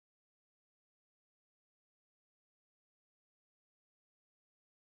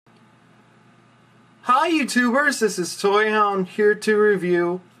Hi YouTubers, this is Toyhound here to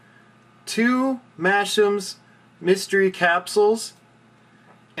review two Mash'em's mystery capsules.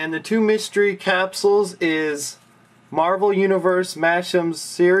 And the two mystery capsules is Marvel Universe Mash'em's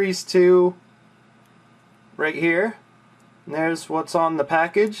Series 2 right here. And there's what's on the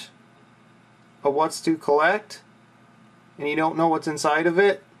package of what's to collect. And you don't know what's inside of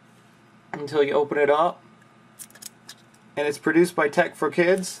it until you open it up. And it's produced by Tech for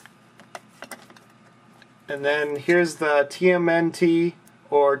Kids. And then here's the TMNT,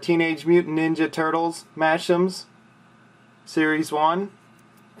 or Teenage Mutant Ninja Turtles Mash'em's Series 1.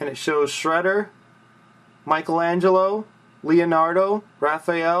 And it shows Shredder, Michelangelo, Leonardo,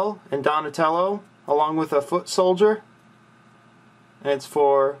 Raphael, and Donatello, along with a foot soldier. And it's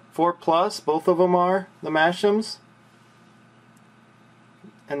for 4+, both of them are the Mash'ems.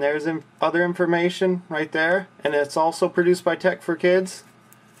 And there's other information right there. And it's also produced by Tech for Kids.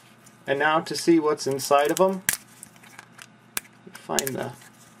 And now to see what's inside of them. Find the...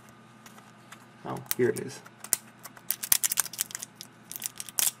 oh, here it is.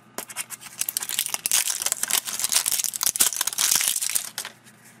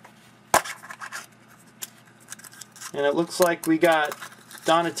 And it looks like we got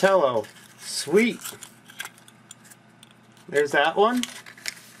Donatello. Sweet! There's that one.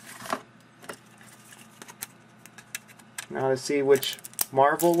 Now to see which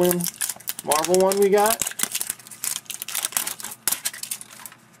Marvel one we got.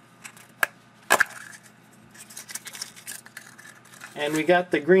 And we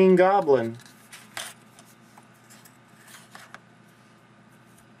got the Green Goblin.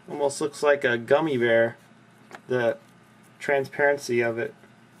 Almost looks like a gummy bear, the transparency of it.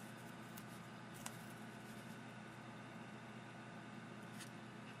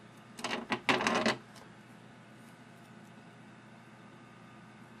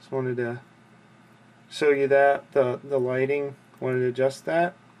 Just wanted to show you that, the lighting, wanted to adjust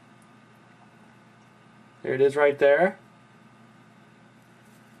that. There it is right there.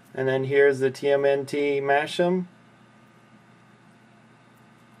 And then here's the TMNT Mashem.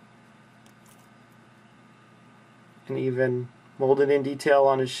 And even molded in detail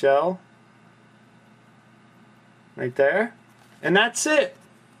on his shell. Right there. And that's it.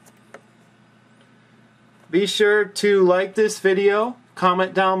 Be sure to like this video,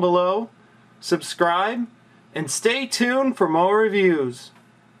 comment down below, subscribe, and stay tuned for more reviews.